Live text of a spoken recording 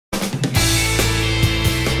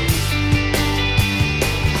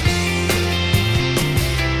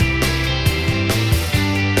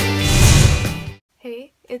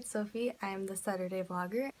Sophie. I'm the Saturday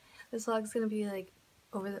vlogger. This vlog is going to be like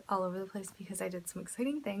all over the place because I did some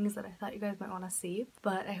exciting things that I thought you guys might want to see,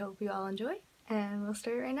 but I hope you all enjoy, and we'll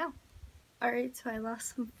start right now. Alright, so I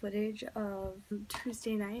lost some footage of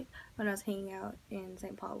Tuesday night when I was hanging out in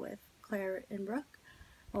St. Paul with Claire and Brooke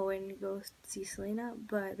while waiting to go see Selena,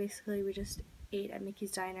 but basically we just ate at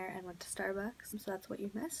Mickey's Diner and went to Starbucks, so that's what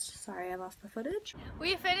you missed. Sorry I lost the footage.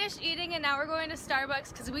 We finished eating and now we're going to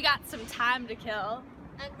Starbucks because we got some time to kill.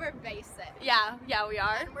 And we're basic. Yeah, we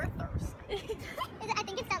are. And we're thirsty. I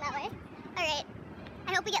think it's down that way. Alright.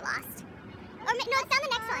 I hope we get lost. Or no, it's down the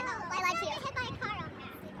next one. I lied to you. Hit by a car on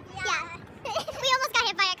that. Yeah. We almost got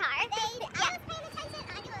hit by a car. I was paying attention.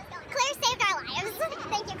 I knew what was going on. Claire saved our lives.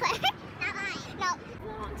 Thank you, Claire. Not mine. No.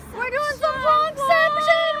 We're doing some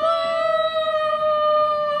vlogception!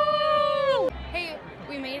 Woo! Hey,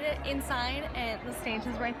 we made it inside and the stage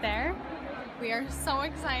is right there. We are so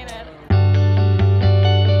excited.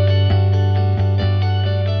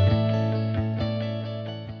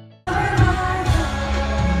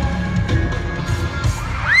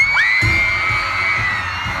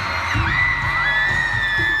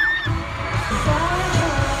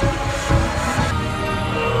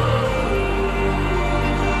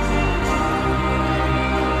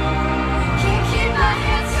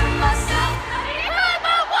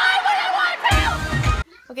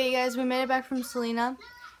 Okay, you guys, we made it back from Selena,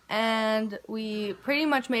 and we pretty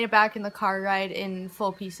much made it back in the car ride in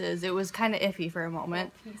full pieces. It was kind of iffy for a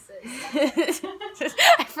moment.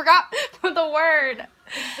 I forgot the word.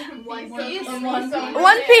 One piece.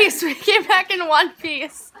 One piece. We came back in one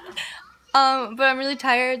piece. But I'm really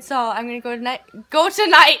tired, so I'm gonna go tonight.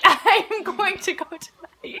 I'm going to go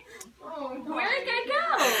tonight. Where did I go?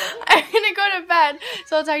 I'm gonna go to bed.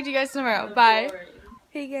 So I'll talk to you guys tomorrow. Bye.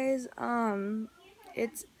 Hey guys,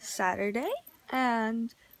 it's Saturday,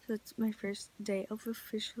 and so it's my first day of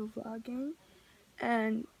official vlogging,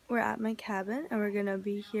 and we're at my cabin, and we're gonna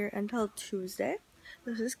be here until Tuesday.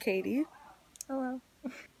 This is Katie. Hello.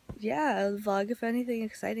 Yeah, I'll vlog if anything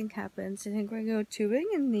exciting happens. I think we're gonna go tubing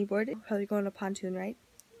and kneeboarding. Probably go on a pontoon ride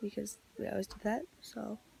because we always do that.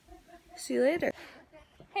 So, see you later.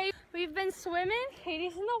 Hey, we've been swimming.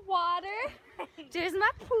 Katie's in the water. There's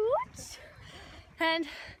my pooch. And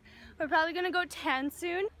we're probably gonna go tan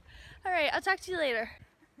soon. All right, I'll talk to you later.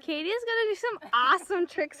 Katie's gonna do some awesome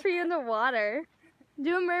tricks for you in the water.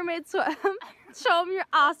 Do a mermaid swim. Show them you're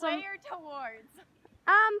awesome. Where towards?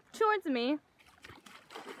 That Towards me.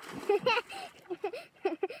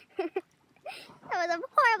 was a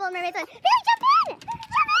horrible mermaid swim. Here, jump in!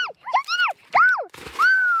 Jump in! Jump in! Go! Go!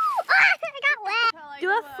 Ah, I got wet. Do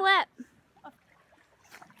a flip.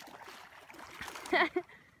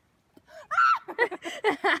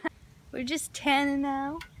 We're just tanning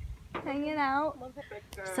now, hanging out.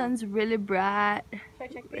 Sun's really bright.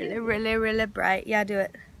 Really bright. Yeah, do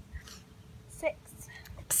it.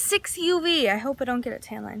 6 UV. I hope I don't get a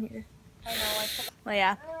tan line here. I know. Well,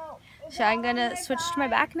 yeah. So I'm gonna switch to my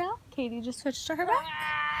back now. Katie just switched to her back.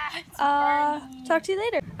 Talk to you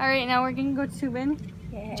later. All right, now we're gonna go tubing.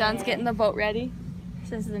 Yeah. John's getting the boat ready.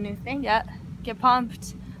 This is the new thing. Yeah. Get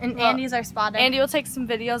pumped. And Andy's our spotter. Andy will take some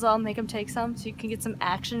videos. I'll make him take some so you can get some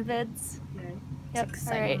action vids. Yep.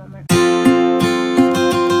 All right. Moment.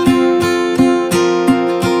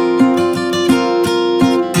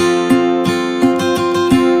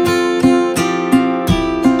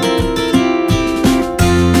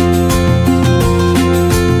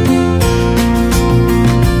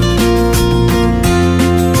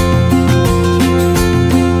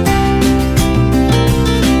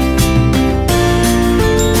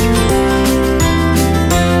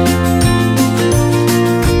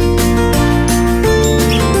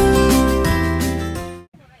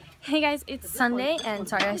 Hey guys, it's Sunday, and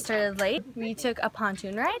sorry I started late. We took a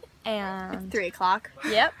pontoon ride, and 3 o'clock.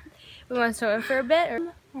 Yep, we went swimming for a bit.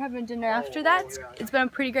 We're having dinner after that. It's been a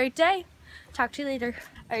pretty great day. Talk to you later.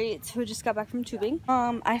 Alright, so we just got back from tubing.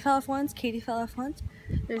 I fell off once, Katie fell off once.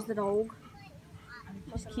 There's the dog.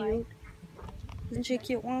 She's cute. Isn't she a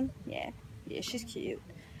cute one? Yeah, she's cute.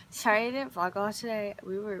 Sorry I didn't vlog a lot today.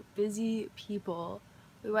 We were busy people.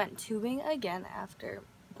 We went tubing again after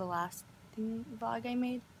the last vlog I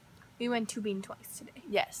made. We went tubing twice today.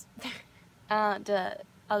 Yes. The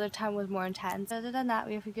other time was more intense. Other than that,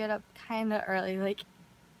 we have to get up kind of early, like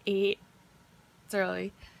 8. It's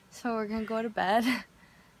early. So we're going to go to bed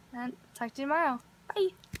and talk to you tomorrow.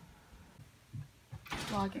 Bye.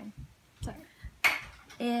 Vlogging. Sorry.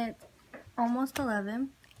 It's almost 11.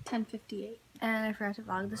 10:58. And I forgot to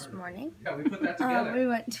vlog this morning. Yeah, we put that together. We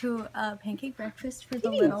went to a pancake breakfast for the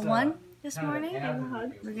little one. this morning.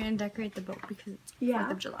 We're gonna decorate the boat because it's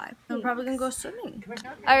 4th of July. We're probably gonna go swimming.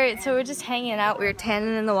 Alright, so we're just hanging out. We're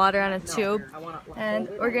tanning in the water on a tube. And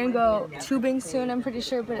we're gonna go tubing soon, I'm pretty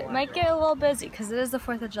sure, but it might get a little busy because it is the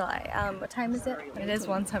 4th of July. What time is it? It is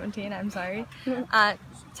 1:17, I'm sorry.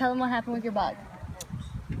 Tell them what happened with your bug.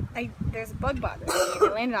 There's a bug bug.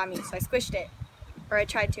 It landed on me, so I squished it. Or I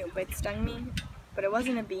tried to, but it stung me. But it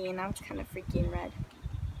wasn't a bee, and now it's kind of freaky and red.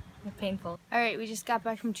 Painful. Alright, we just got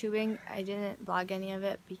back from tubing. I didn't vlog any of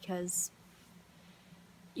it because,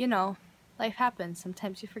 you know, life happens.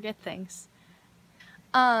 Sometimes you forget things.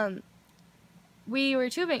 We were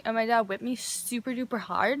tubing and my dad whipped me super duper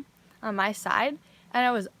hard on my side, and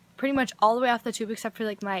I was pretty much all the way off the tube except for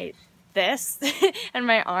like my this and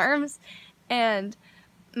my arms, and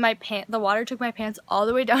the water took my pants all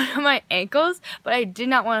the way down to my ankles, but I did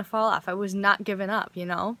not want to fall off. I was not giving up, you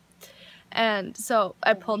know. And so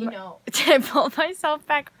I pulled myself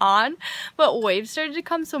back on, but waves started to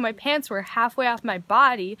come, so my pants were halfway off my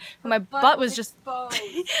body, and my butt was just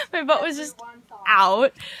my butt was just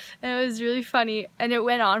out. And it was really funny, and it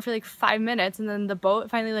went on for like 5 minutes, and then the boat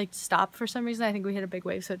finally like stopped for some reason. I think we hit a big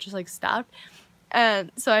wave, so it just like stopped.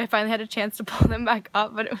 And so I finally had a chance to pull them back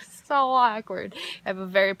up, but it was so awkward. I have a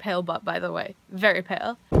very pale butt, by the way. Very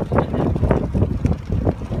pale.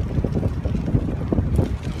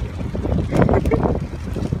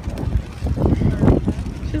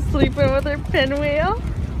 Sleeping with her pinwheel.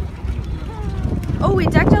 Oh, we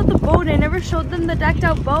decked out the boat. I never showed them the decked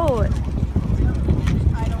out boat. I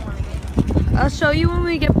don't want to get it. I'll show you when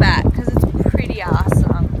we get back because it's pretty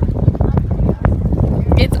awesome.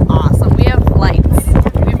 It's awesome. We have lights.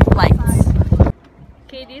 We have lights.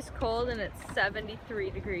 Katie's cold and it's 73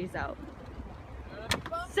 degrees out.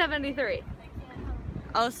 73.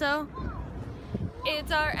 Also,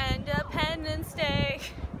 it's our Independence Day.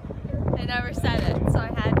 I never said it, so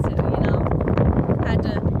I had to, you know, had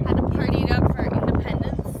to party it up for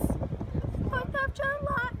independence. 4th of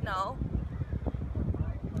July. No.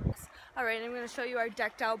 Alright, I'm going to show you our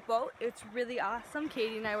decked out boat. It's really awesome.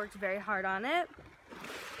 Katie and I worked very hard on it.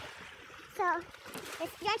 So, you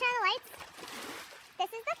want to turn on the lights?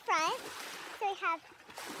 This is the front. So we have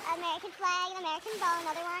American flag, an American bow,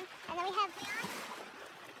 another one. And then we have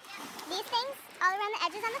these things all around the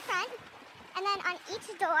edges on the front. And then on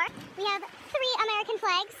each door, we have 3 American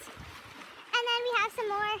flags. And then we have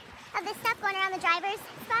some more of this stuff going around the driver's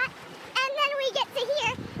spot. And then we get to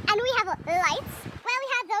here, and we have lights. Well, we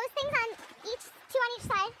have those things on 2 on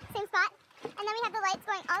each side, same spot. And then we have the lights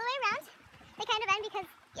going all the way around. They kind of end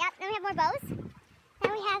because, yep, then we have more bows.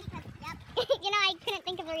 Then we have, you know, I couldn't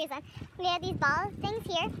think of the reason. We have these ball things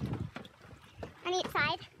here on each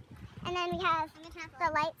side. And then we have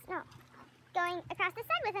the lights, going across the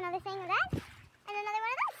side with another thing of that, and another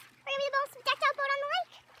one of those. We're gonna be the most decked out boat on the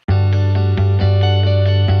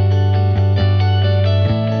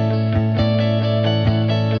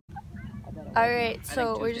lake. Alright,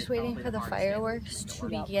 so we're just waiting for the fireworks to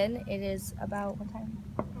begin. It is about, what time?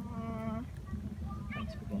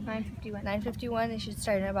 9:51. 9:51. It should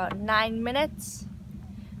start in about 9 minutes.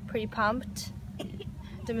 Pretty pumped.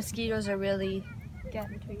 The mosquitoes are really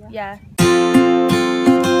Getting to you. Yeah.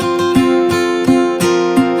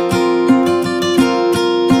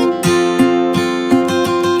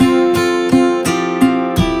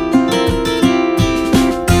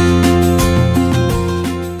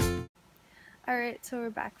 Alright, so we're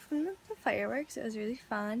back from the fireworks. It was really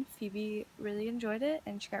fun. Phoebe really enjoyed it,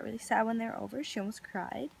 and she got really sad when they were over. She almost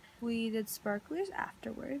cried. We did sparklers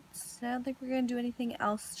afterwards. I don't think we're going to do anything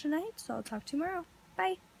else tonight, so I'll talk to you tomorrow.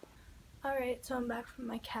 Bye! Alright, so I'm back from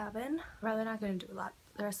my cabin. Probably not going to do a lot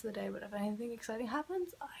the rest of the day, but if anything exciting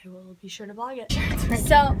happens, I will be sure to vlog it.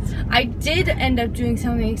 So, I did end up doing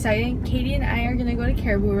something exciting. Katie and I are going to go to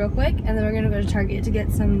Caribou real quick, and then we're going to go to Target to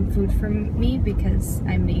get some food for me because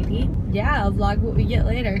I'm needy. Yeah, I'll vlog what we get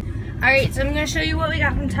later. Alright, so I'm going to show you what we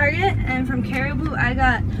got from Target, and from Caribou I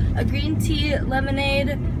got a green tea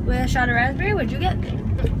lemonade with a shot of raspberry. What'd you get?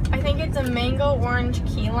 I think it's a mango orange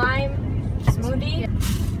key lime smoothie.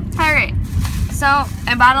 Alright, so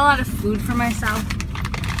I bought a lot of food for myself.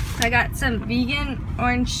 I got some vegan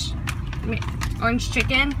orange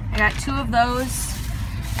chicken. I got 2 of those.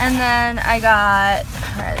 And then I got,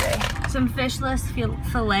 where are they? Some fishless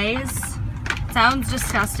fillets. Sounds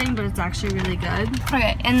disgusting, but it's actually really good.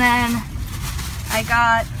 Okay, and then I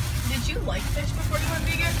got... Did you like fish before you went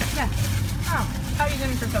vegan? Yeah. Oh, how you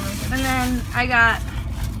didn't for some reason. And then I got,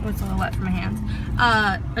 what's a little wet for my hands?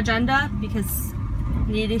 Agenda, because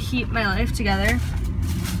I need to keep my life together.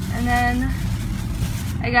 And then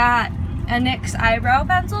I got a NYX eyebrow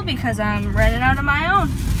pencil because I'm running out of my own.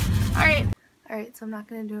 Alright, so I'm not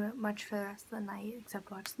going to do it much for the rest of the night except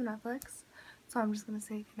watch the Netflix. So I'm just going to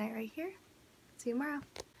say goodnight right here. See you tomorrow.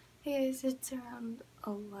 Hey guys, it's around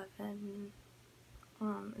 11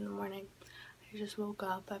 in the morning. I just woke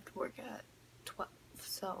up. I have to work at 12,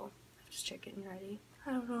 so I'm just getting ready.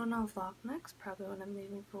 I don't know when I'll vlog next, probably when I'm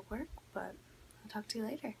leaving for work, but I'll talk to you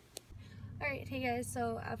later. Alright, hey guys,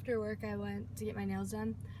 so after work I went to get my nails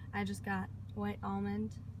done. I just got white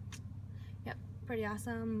almond. Yep, pretty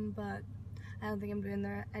awesome, but I don't think I'm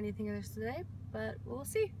doing anything else today, but we'll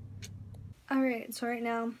see. Alright, so right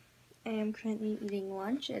now I am currently eating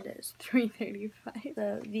lunch. It is 3:35.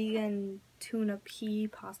 The vegan tuna pea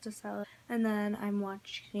pasta salad. And then I'm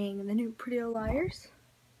watching the new Pretty Little Liars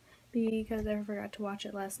because I forgot to watch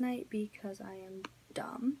it last night because I am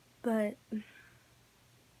dumb. But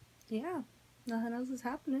yeah, nothing else is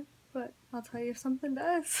happening, but I'll tell you if something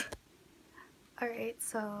does. Alright,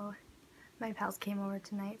 so my pals came over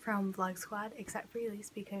tonight from Vlog Squad, except for Elise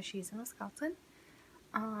because she's in Wisconsin.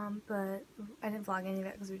 But I didn't vlog any of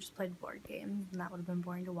it because we just played board games and that would have been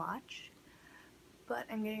boring to watch. But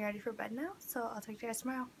I'm getting ready for bed now, so I'll talk to you guys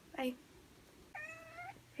tomorrow. Bye!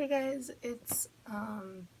 Hey guys, it's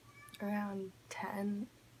around 10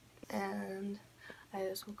 and I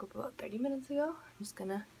just woke up about 30 minutes ago. I'm just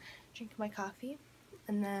gonna drink my coffee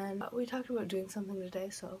and then we talked about doing something today,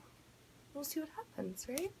 so we'll see what happens,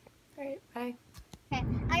 right? Alright, bye. Okay.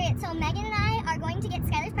 Alright, so Megan and I are going to get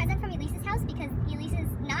Skylar's present from Elise's house because Elise is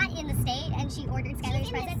not in the state and she ordered Skylar's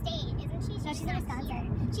present. She's in the state, isn't she? No, she's in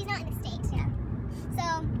Wisconsin. She's not in the state, yeah.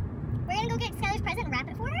 So, we're gonna go get Skylar's present and wrap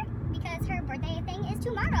it for her because her birthday thing is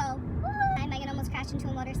tomorrow. Woo! Megan almost crashed into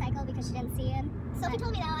a motorcycle because she didn't see him. Sophie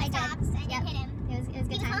told me though, I stopped and hit him. It was a good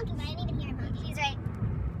time. He was honking, but I didn't even hear him honking. He's right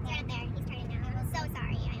there. He's turning now. I'm so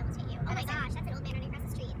sorry. I almost hit you. Oh my gosh, that's an old man running across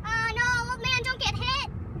the street. Oh no, old man, don't get hit!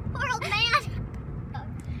 Poor old man!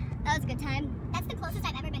 That was a good time. That's the closest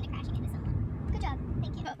I've ever been to crashing into someone. Good job.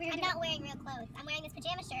 Thank you. I'm not wearing real clothes. I'm wearing this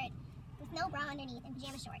pajama shirt with no bra underneath and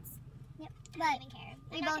pajama shorts. Yep. But I don't even care.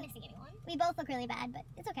 I'm not gonna see anyone. We both look really bad, but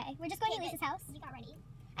it's okay. We're just going to Elise's house. You got ready.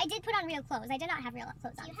 I did put on real clothes. I did not have real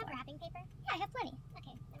clothes on. Do you have wrapping paper? Yeah, I have plenty.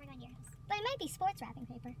 Okay, then we're going to your house. But it might be sports wrapping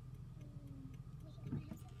paper. We can go to my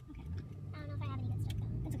house. Okay. I don't know if I have any good stuff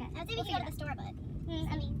though. It's okay. I was thinking we could go to the store, but see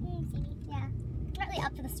me. Yeah. I'm not really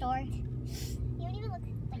up to the store. You don't even look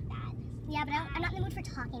like that. Yeah, but I'm not in the mood for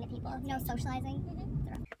talking to people. You know, socializing.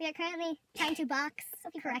 We are currently trying to box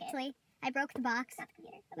correctly. I broke the box. Not the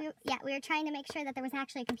computer. We were trying to make sure that there was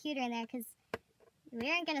actually a computer in there because we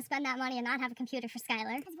aren't going to spend that money and not have a computer for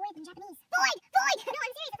Skylar. It's void in Japanese. Void! No,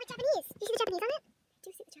 I'm serious. It's Japanese. Do you see the Japanese on it? I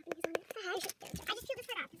do see the Japanese on it. What the heck? I just peeled this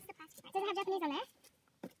part off. This is the plastic part. Does it have Japanese on there?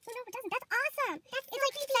 Oh, no, it doesn't. That's awesome. It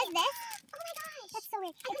like says this. Oh my gosh. That's so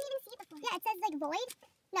weird. I couldn't even see it before. Yeah, it says like void.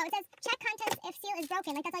 No, it says check contents if seal is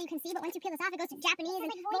broken. Like that's all you can see. But once you peel this off, it goes to Japanese and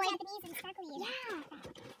like void. Japanese and sparkly. Yeah.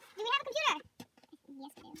 Do we have a computer?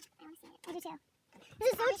 Yes, we do. I want to see it. I do too. This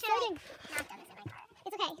is so exciting. Not done this in my car.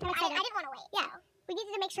 It's okay. I'm excited. I didn't want to wait. Yeah. We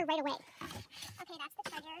needed to make sure right away. Okay, that's the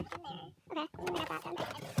charger in there. Okay, I'm gonna get that done.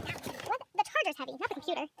 What? The charger's heavy, not the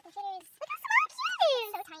computer. The computer is... Look how small it is!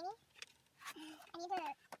 So tiny. I need to...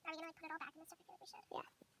 Are we gonna like, put it all back in the stuff? I feel like we should. Yeah,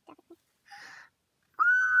 definitely.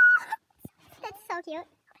 That's so cute.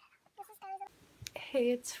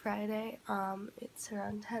 Hey, it's Friday. It's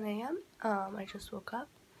around 10 a.m. I just woke up.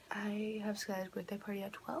 I have Skylar's birthday party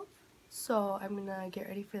at 12, so I'm gonna get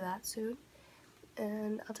ready for that soon.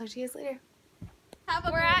 And I'll talk to you guys later.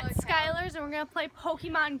 We're at Skylar's and we're gonna play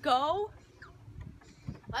Pokemon Go.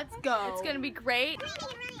 Let's go. It's gonna be great.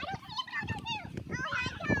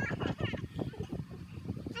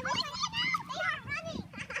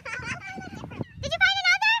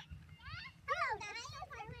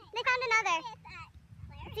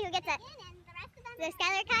 See who gets it. There's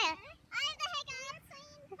Skylar and Kaya. Hey.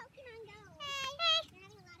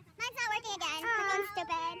 Mine's not working again. Fucking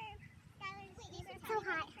stupid. So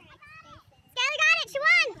hot. Skylar got it. She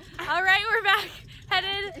won. All right, we're back.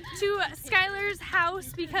 Headed to Skylar's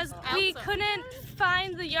house because we couldn't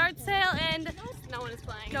find the yard sale and no one is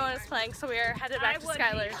playing. So we are headed back to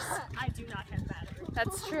Skylar's. I do not have battery.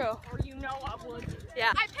 That's true. Or you know I would.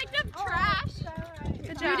 Yeah. I picked up trash.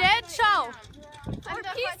 Good job. You did? Show. 4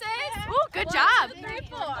 pieces. Ooh, good job. 3,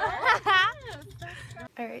 4.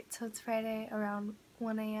 Alright, so it's Friday around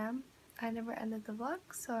 1 a.m. I never ended the vlog,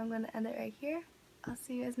 so I'm going to end it right here. I'll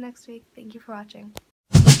see you guys next week. Thank you for watching.